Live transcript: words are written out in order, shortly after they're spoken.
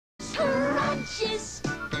crunches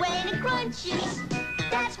when it crunches.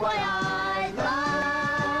 That's why I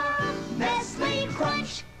love Nestle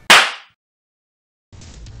Crunch.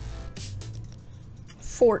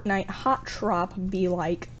 Fortnite hot drop be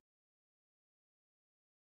like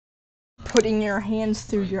putting your hands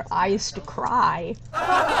through your eyes to cry.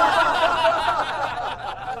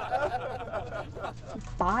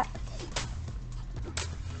 Bot.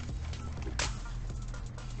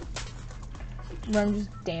 I'm just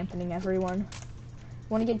dampening everyone.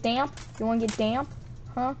 Wanna get damp? You wanna get damp?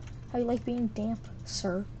 Huh? How do you like being damp,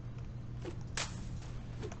 sir?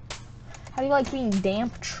 How do you like being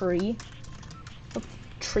damp, tree? What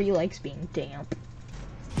tree likes being damp?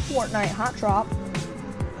 Fortnite hot drop.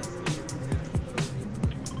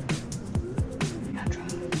 Hot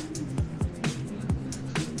drop.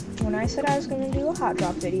 When I said I was gonna do a hot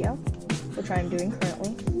drop video, which I am doing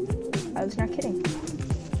currently, I was not kidding.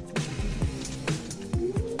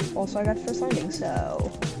 Also, I got first landing,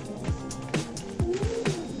 so...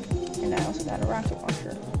 And I also got a rocket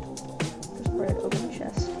launcher. First player to open the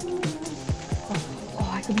chest. Oh,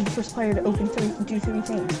 I could be the first player to do three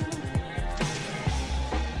things.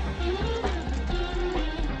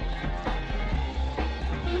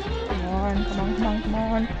 Come on, come on, come on, come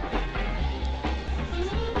on.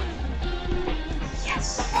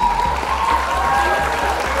 Yes!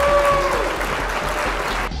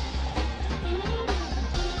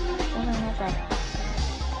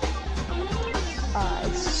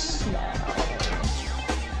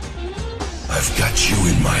 I've got you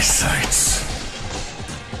in my sights.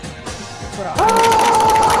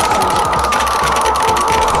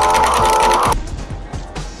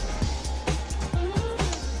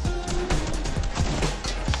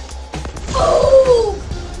 Oh!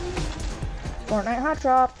 Fortnite hot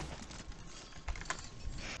drop.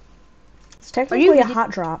 It's technically a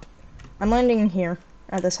hot drop. I'm landing in here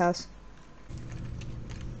at this house.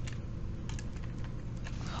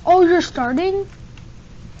 Oh, you're starting?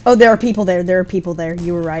 Oh, there are people there. There are people there.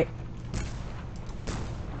 You were right.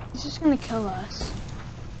 He's just gonna kill us.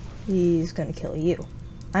 He's gonna kill you.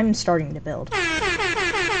 I'm starting to build.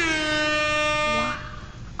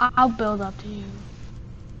 I'll build up to you.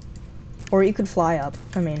 Or you could fly up.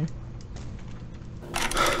 I mean...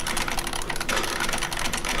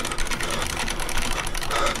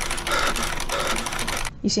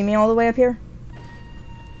 You see me all the way up here?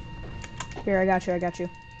 Here, I got you, I got you.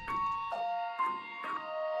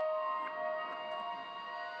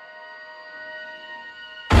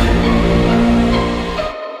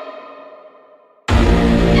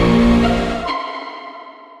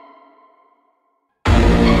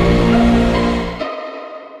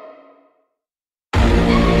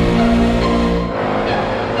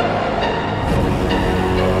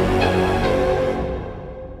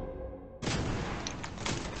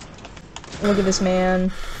 Look at this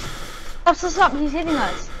man. Stop, he's hitting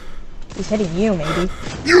us. He's hitting you, maybe.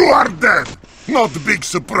 You are dead! Not a big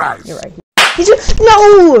surprise. You're right. He's just—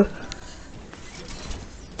 No!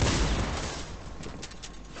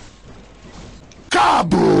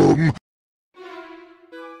 Kaboom!